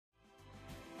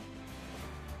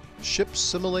Ship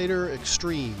Simulator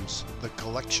Extremes, the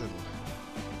collection.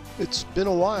 It's been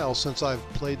a while since I've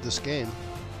played this game,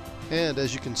 and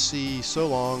as you can see, so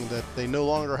long that they no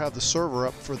longer have the server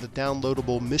up for the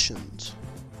downloadable missions.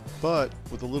 But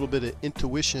with a little bit of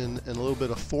intuition and a little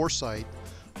bit of foresight,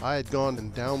 I had gone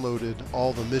and downloaded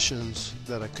all the missions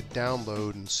that I could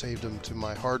download and saved them to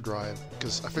my hard drive,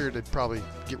 because I figured they'd probably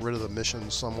get rid of the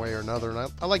missions some way or another,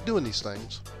 and I like doing these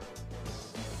things.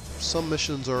 Some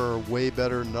missions are way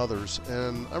better than others,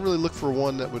 and I really look for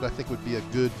one that I think would be a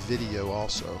good video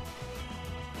also.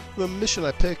 The mission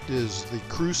I picked is the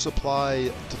crew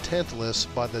supply to Tantalus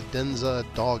by the Deniz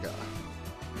Doga.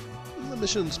 The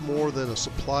mission's more than a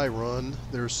supply run.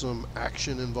 There's some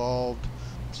action involved,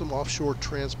 some offshore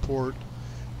transport.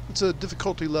 It's a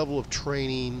difficulty level of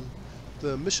training.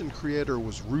 The mission creator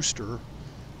was Rooster.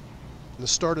 The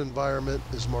start environment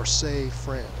is Marseille,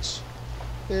 France.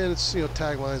 And its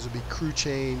taglines would be crew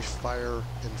change, fire,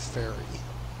 and ferry.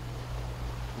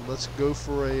 Let's go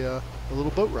for a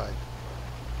little boat ride.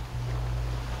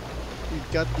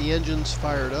 We've got the engines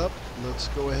fired up. Let's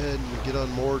go ahead and get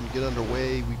on board and get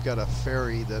underway. We've got a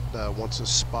ferry that wants a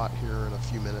spot here in a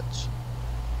few minutes.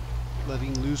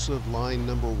 Letting loose of line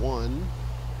number 1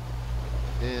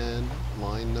 and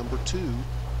line number 2.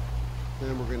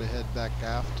 Then we're going to head back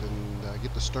aft and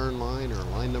get the stern line, or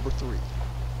line number 3.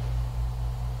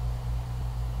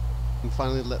 And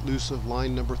finally let loose of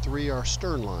line number 3, our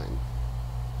stern line.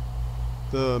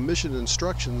 The mission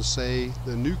instructions say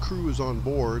the new crew is on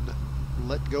board,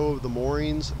 let go of the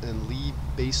moorings and leave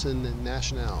Basin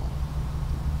National.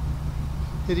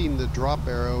 Hitting the drop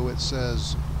arrow, it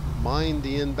says mind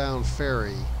the inbound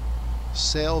ferry,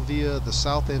 sail via the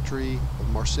south entry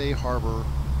of Marseille Harbor.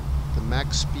 The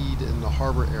max speed in the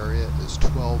harbor area is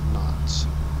 12 knots.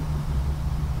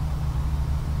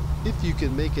 If you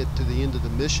can make it to the end of the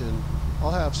mission, I'll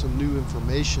have some new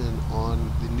information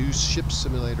on the new ship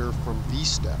simulator from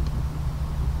VSTEP.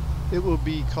 It will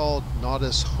be called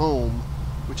Nautis Home,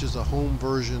 which is a home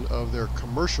version of their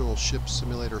commercial ship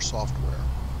simulator software.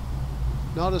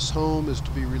 Nautis Home is to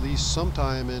be released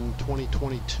sometime in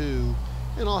 2022,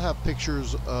 and I'll have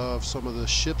pictures of some of the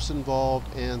ships involved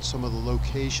and some of the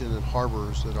location and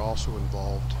harbors that are also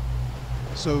involved.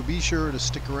 So be sure to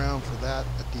stick around for that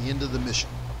at the end of the mission.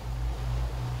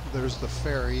 There's the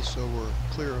ferry, so we're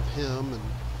clear of him, and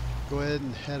go ahead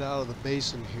and head out of the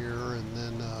basin here, and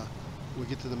then when we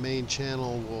get to the main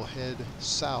channel, we'll head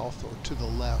south or to the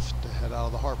left to head out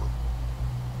of the harbor.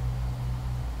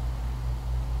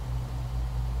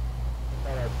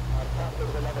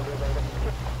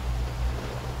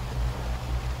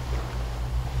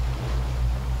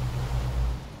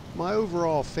 My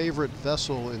overall favorite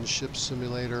vessel in Ship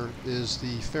Simulator is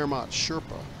the Fairmont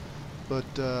Sherpa.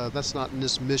 But that's not in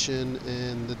this mission,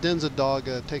 and the Deniz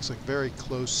Doga takes a very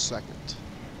close second.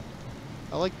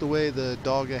 I like the way the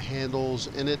Doga handles,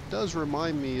 and it does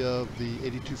remind me of the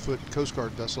 82-foot Coast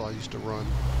Guard vessel I used to run.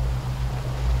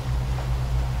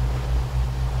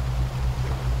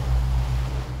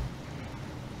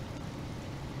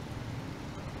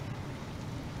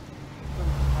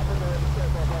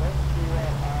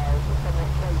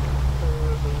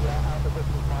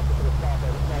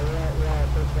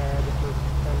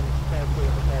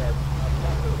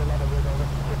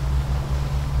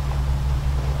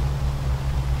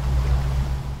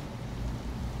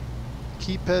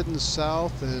 Keep heading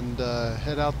south and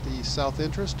head out the south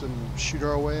entrance and shoot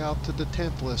our way out to the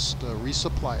Tantalus to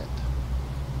resupply it.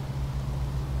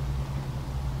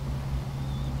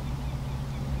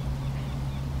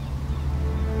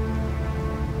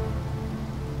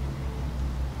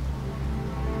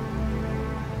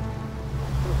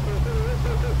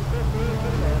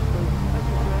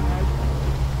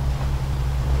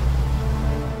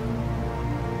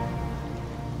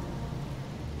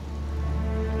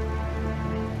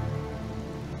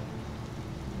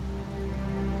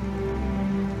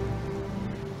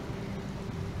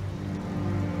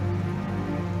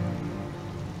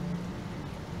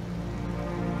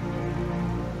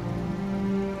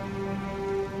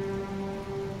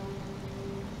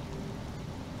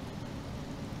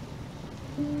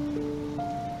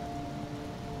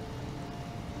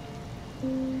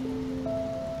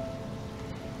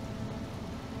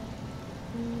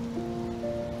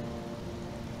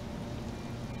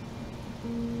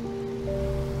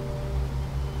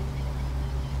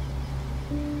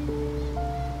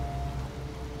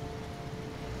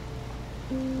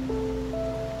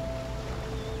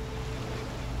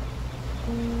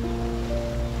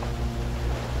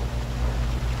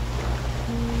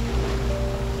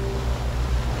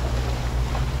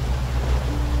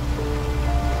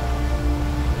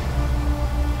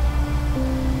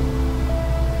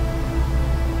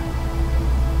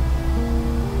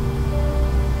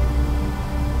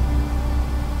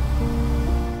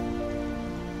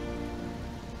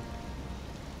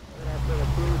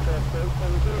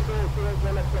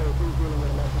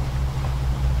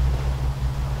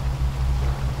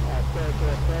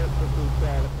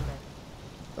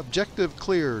 Objective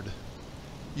cleared.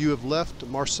 You have left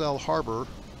Marseille Harbor.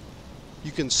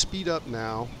 You can speed up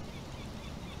now.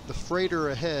 The freighter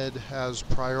ahead has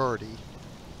priority.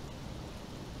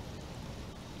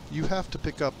 You have to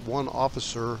pick up one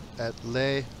officer at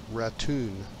Les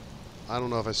Ratoons. I don't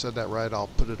know if I said that right. I'll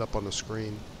put it up on the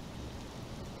screen.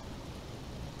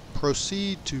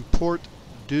 Proceed to Port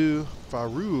du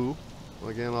Faroux.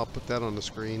 Again, I'll put that on the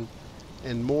screen.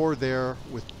 And moor there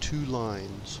with 2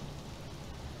 lines.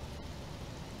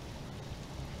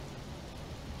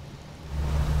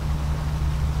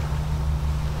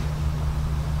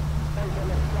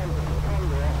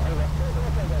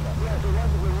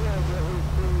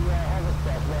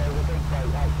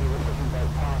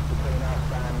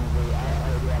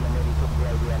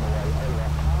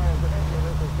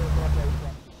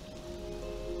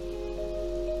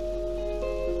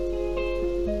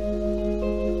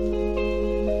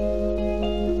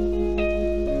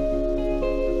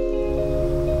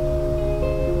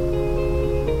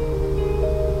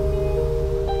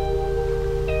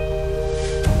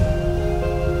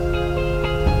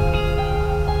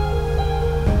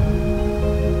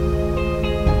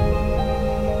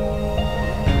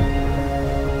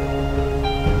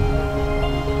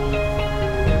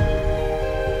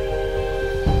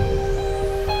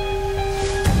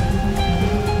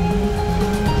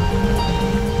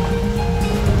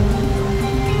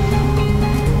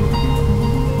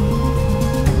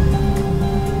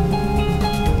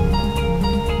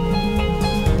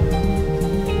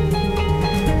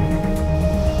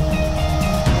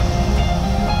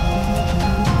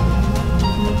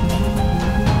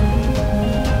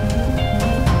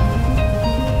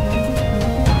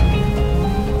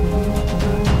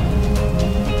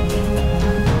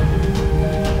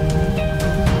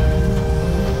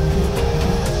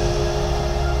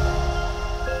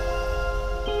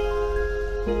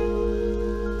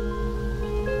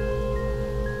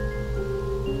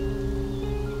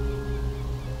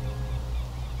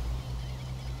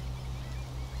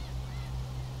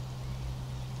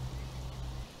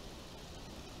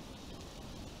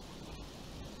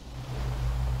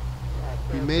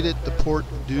 We made it to Port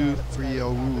du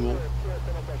Faroux,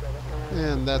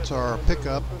 and that's our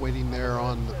pickup waiting there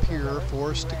on the pier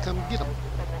for us to come get them.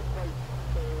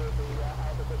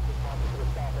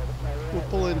 We'll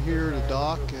pull in here to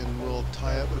dock and we'll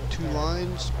tie up with 2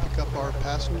 lines, pick up our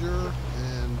passenger,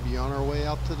 and be on our way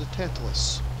out to the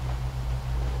Tantalus.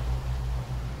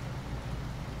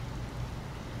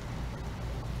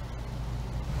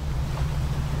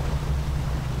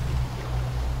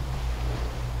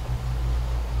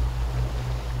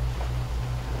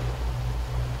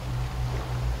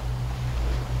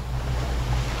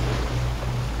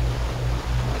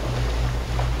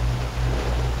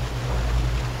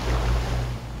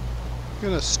 I'm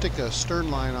going to stick a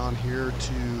stern line on here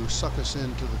to suck us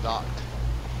into the dock.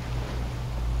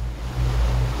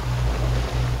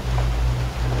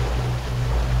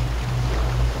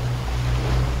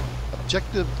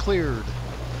 Objective cleared.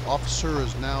 Officer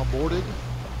is now boarded.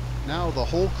 Now the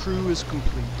whole crew is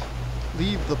complete.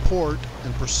 Leave the port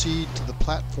and proceed to the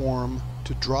platform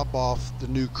to drop off the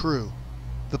new crew.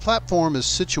 The platform is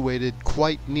situated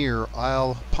quite near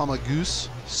Isle Pamagus,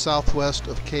 southwest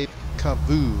of Cape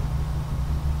Cavu.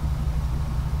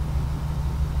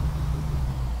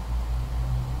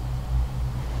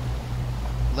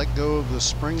 Let go of the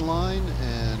spring line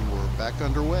and we're back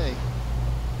underway.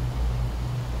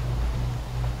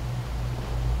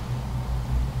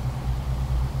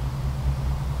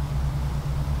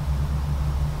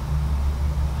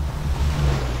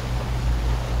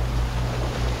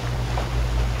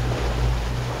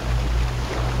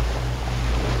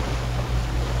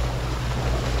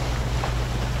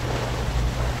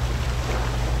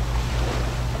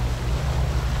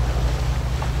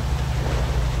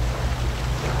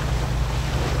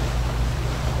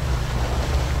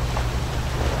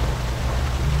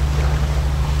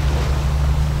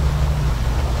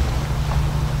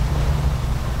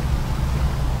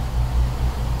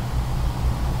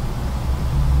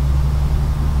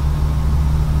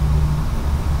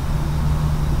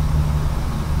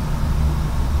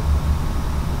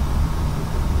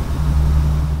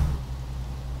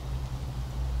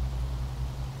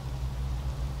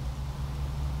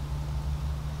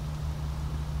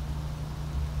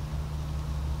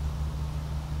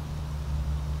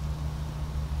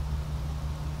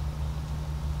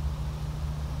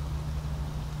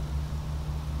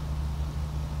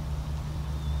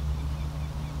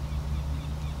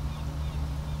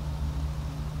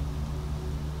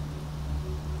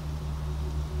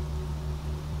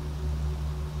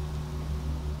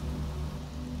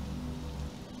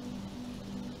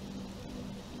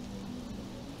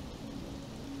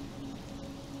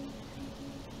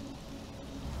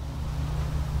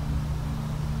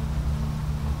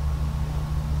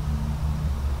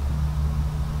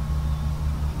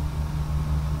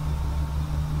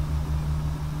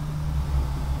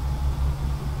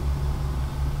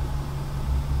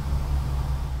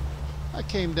 I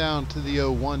came down to the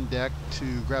O1 deck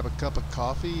to grab a cup of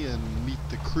coffee and meet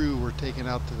the crew we're taking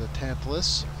out to the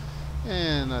Tantalus.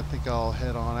 And I think I'll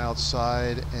head on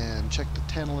outside and check the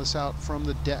Tantalus out from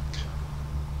the deck.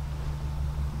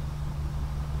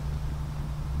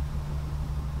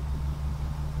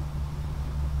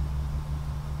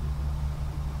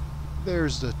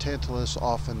 There's the Tantalus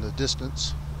off in the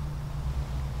distance.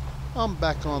 I'm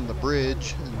back on the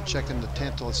bridge and checking the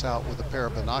Tantalus out with a pair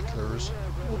of binoculars.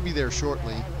 We'll be there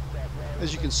shortly.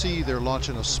 As you can see, they're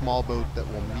launching a small boat that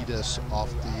will meet us off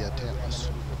the Tantalus.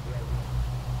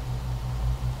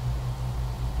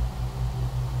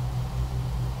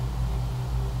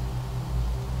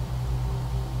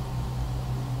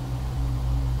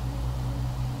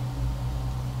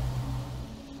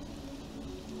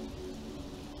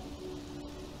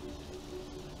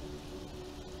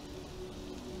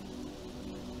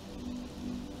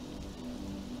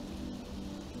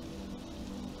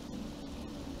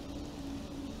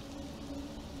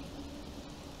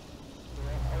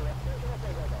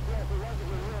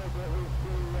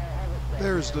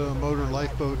 There's the motor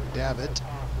lifeboat Davit.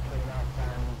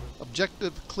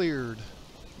 Objective cleared.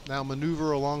 Now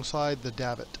maneuver alongside the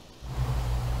Davit.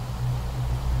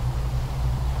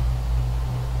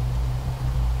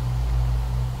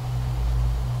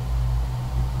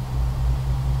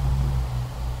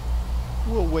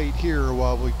 We'll wait here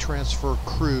while we transfer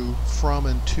crew from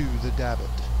and to the Davit.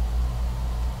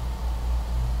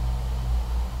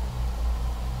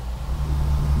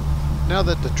 Now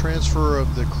that the transfer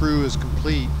of the crew is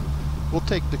complete, we'll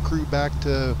take the crew back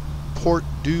to Port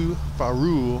du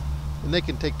Faroul, and they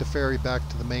can take the ferry back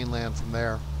to the mainland from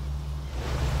there.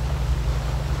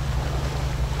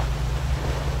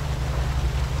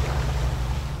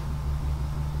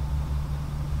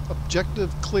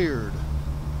 Objective cleared.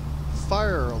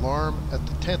 Fire alarm at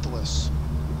the Tantalus.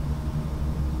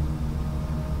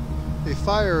 A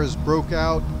fire has broke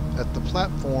out at the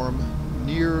platform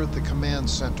near the command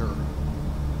center.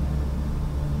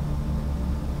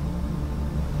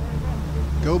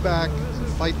 Go back and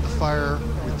fight the fire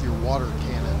with your water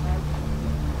cannon.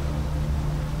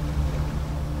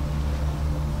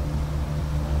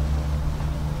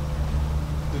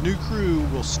 The new crew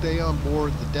will stay on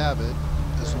board the Davit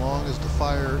as long as the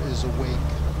fire is awake.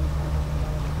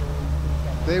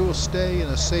 They will stay in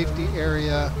a safety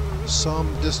area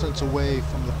some distance away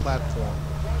from the platform.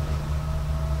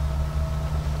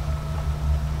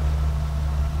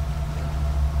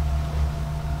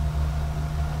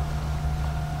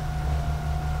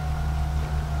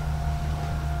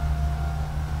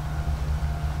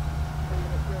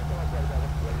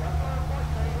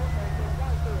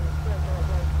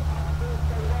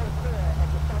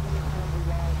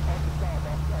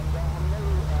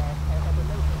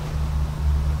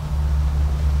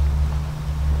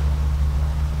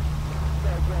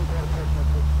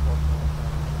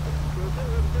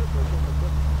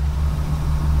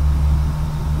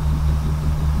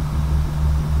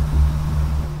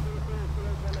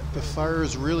 The fire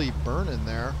is really burning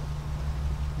there.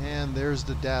 And there's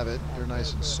the Davit. They're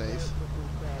nice and safe.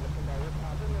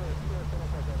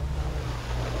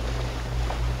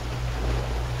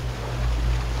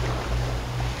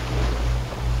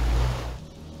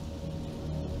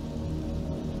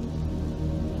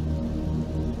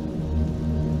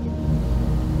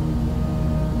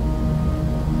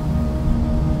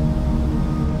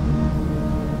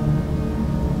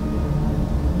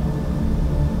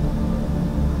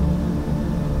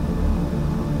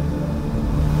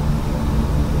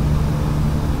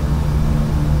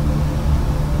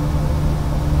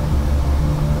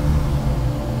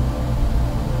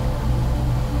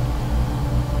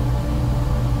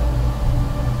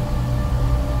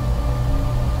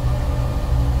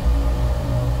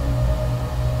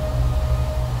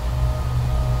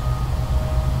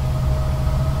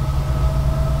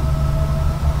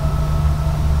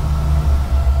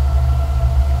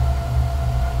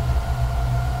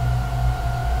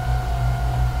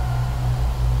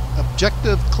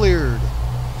 Objective cleared.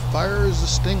 Fire is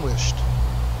extinguished.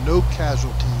 No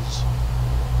casualties.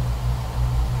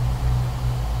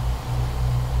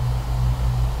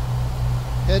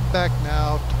 Head back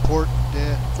now to Port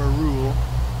de Faroul.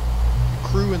 The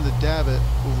crew in the Davit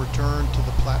will return to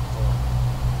the platform.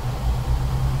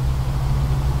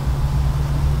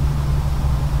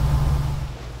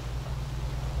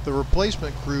 The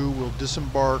replacement crew will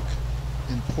disembark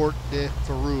in Port de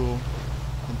Faroul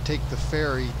and take the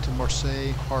ferry to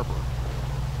Marseille harbor.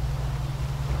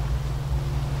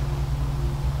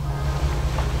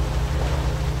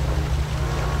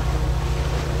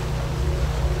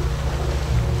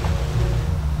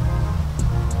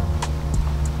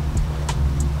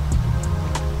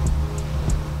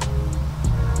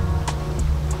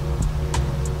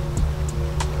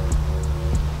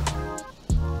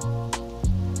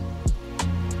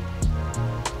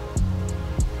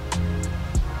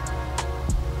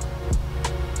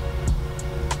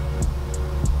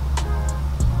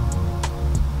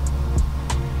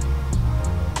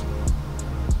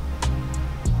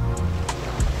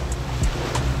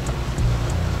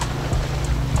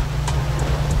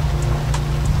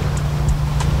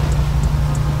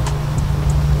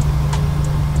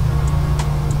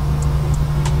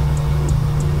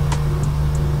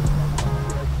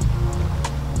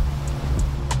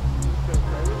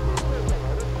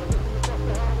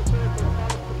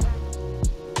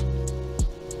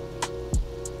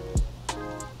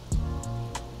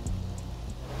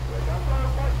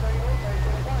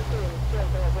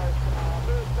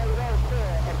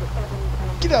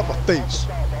 Get out of my face!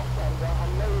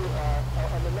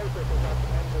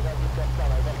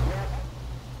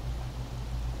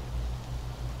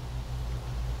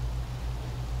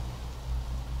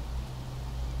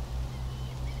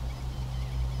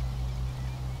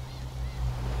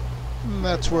 And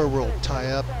that's where we'll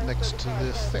tie up next to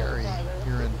the ferry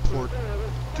here in Port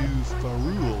du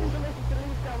Faroul.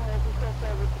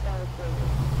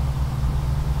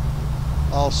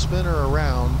 I'll spin her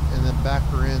around and then back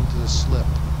her into the slip.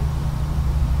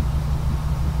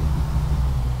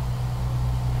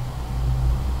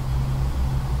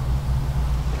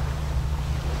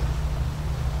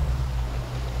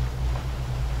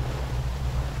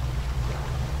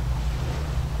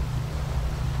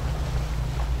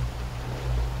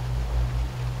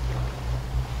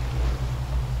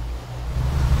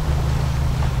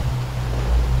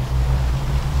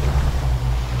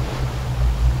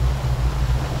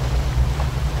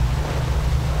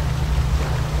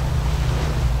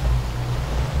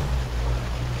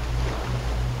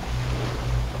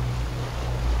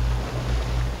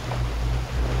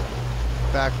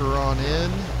 Back her on in,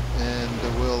 and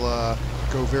we'll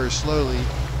go very slowly.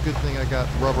 Good thing I got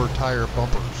rubber tire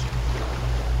bumpers.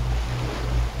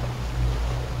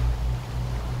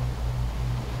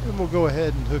 And we'll go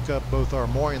ahead and hook up both our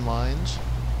mooring lines.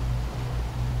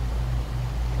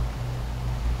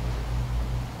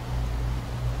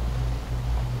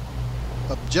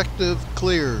 Objective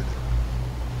cleared.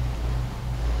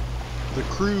 The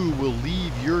crew will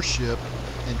leave your ship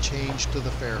and change to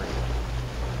the ferry.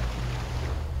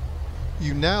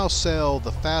 You now sail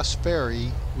the fast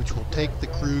ferry, which will take the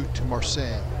crew to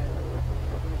Marseille.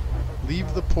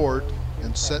 Leave the port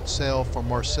and set sail for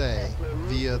Marseille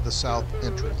via the south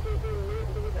entry.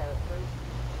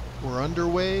 We're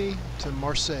underway to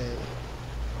Marseille.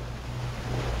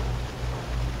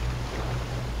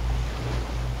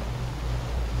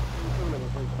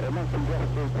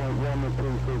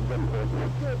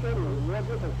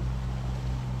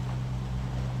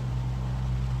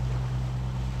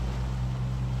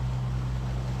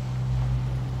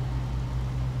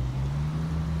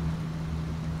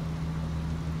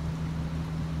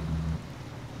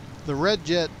 The Red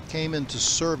Jet came into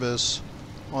service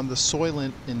on the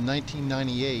Soylent in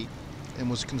 1998 and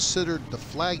was considered the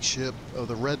flagship of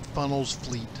the Red Funnels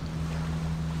fleet.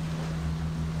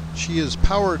 She is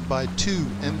powered by two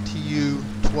MTU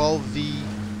 12V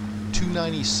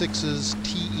 296's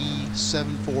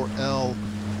TE74L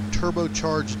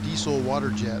turbocharged diesel water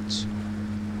jets,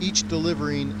 each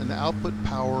delivering an output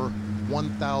power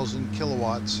 1,000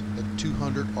 kilowatts at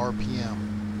 200 RPM.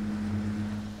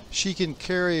 She can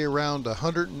carry around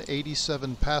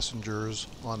 187 passengers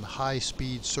on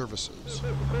high-speed services.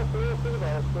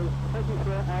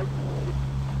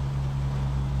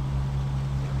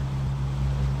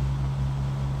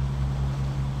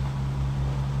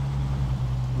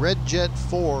 Red Jet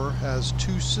 4 has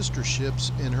two sister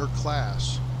ships in her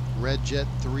class, Red Jet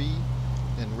 3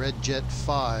 and Red Jet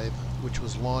 5, which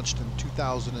was launched in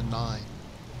 2009.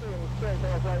 Stay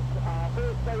well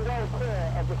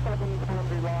clear of the 7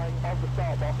 boundary line of the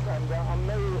start box, and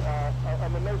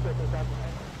under no circumstances.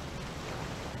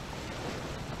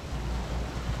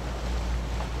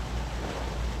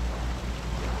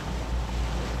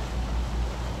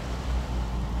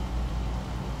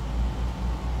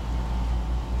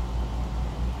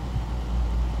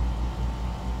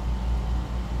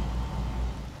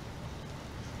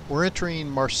 We're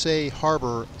entering Marseille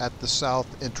Harbor at the south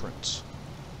entrance.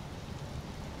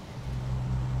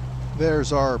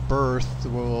 There's our berth.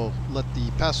 We'll let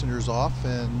the passengers off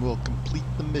and we'll complete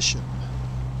the mission.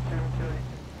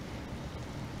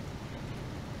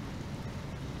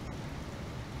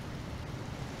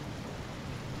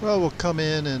 Well, we'll come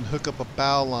in and hook up a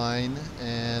bow line,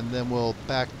 and then we'll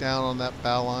back down on that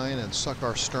bow line and suck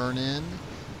our stern in.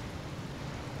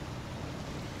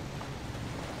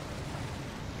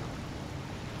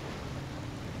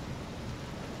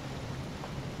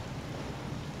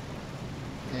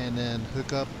 And then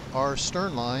hook up our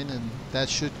stern line, and that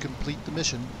should complete the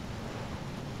mission.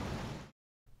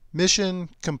 Mission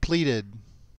completed.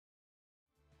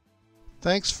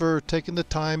 Thanks for taking the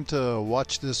time to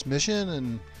watch this mission,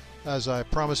 and as I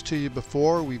promised to you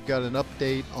before, we've got an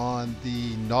update on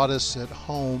the Nautis at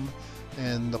home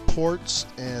and the ports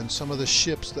and some of the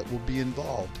ships that will be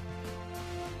involved.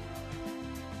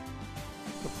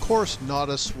 Of course,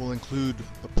 Nautis will include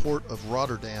the port of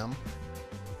Rotterdam.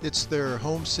 It's their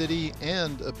home city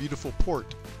and a beautiful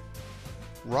port.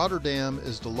 Rotterdam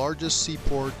is the largest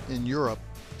seaport in Europe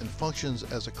and functions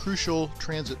as a crucial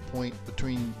transit point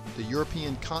between the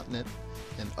European continent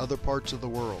and other parts of the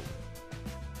world.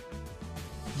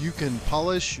 You can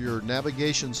polish your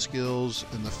navigation skills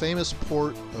in the famous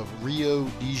port of Rio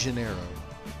de Janeiro.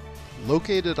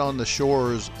 Located on the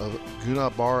shores of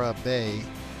Guanabara Bay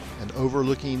and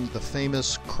overlooking the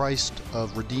famous Christ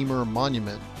of Redeemer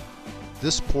monument,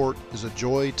 this port is a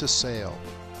joy to sail.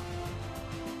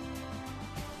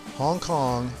 Hong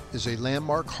Kong is a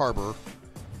landmark harbor,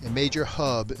 a major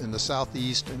hub in the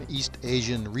Southeast and East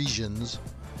Asian regions,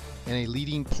 and a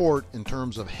leading port in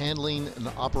terms of handling and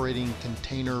operating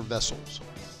container vessels.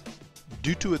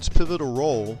 Due to its pivotal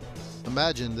role,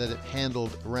 imagine that it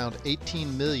handled around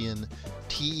 18 million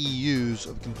TEUs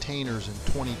of containers in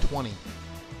 2020.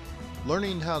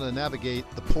 Learning how to navigate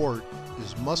the port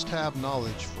is must-have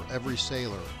knowledge for every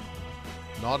sailor.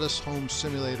 Nautis Home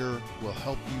Simulator will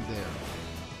help you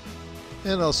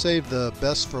there. And I'll save the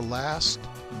best for last,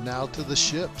 now to the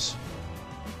ships.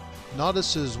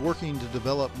 Nautis is working to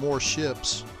develop more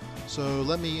ships, so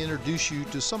let me introduce you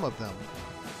to some of them.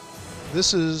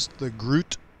 This is the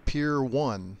Groot Pier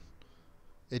 1,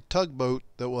 a tugboat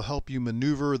that will help you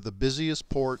maneuver the busiest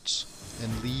ports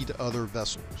and lead other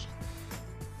vessels.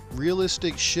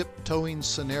 Realistic ship towing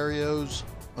scenarios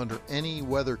under any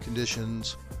weather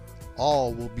conditions,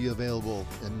 all will be available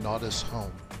in Nautis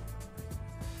Home.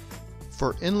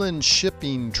 For inland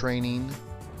shipping training,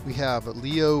 we have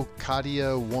Leo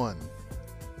Katia 1.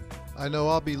 I know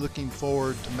I'll be looking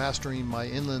forward to mastering my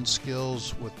inland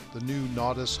skills with the new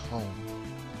Nautis Home.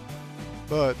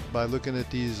 But by looking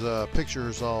at these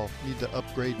pictures, I'll need to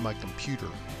upgrade my computer.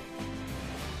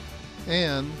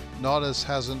 And Nautis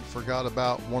hasn't forgot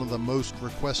about one of the most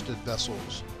requested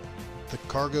vessels, the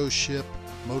cargo ship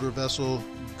motor vessel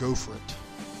Go For It.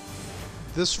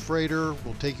 This freighter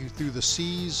will take you through the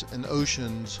seas and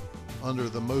oceans under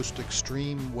the most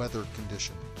extreme weather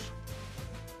conditions.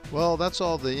 Well, that's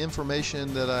all the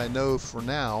information that I know for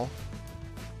now.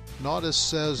 Nautis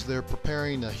says they're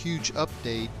preparing a huge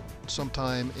update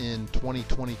sometime in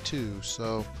 2022,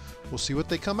 so we'll see what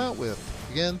they come out with.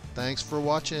 Again, thanks for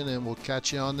watching, and we'll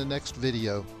catch you on the next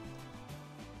video.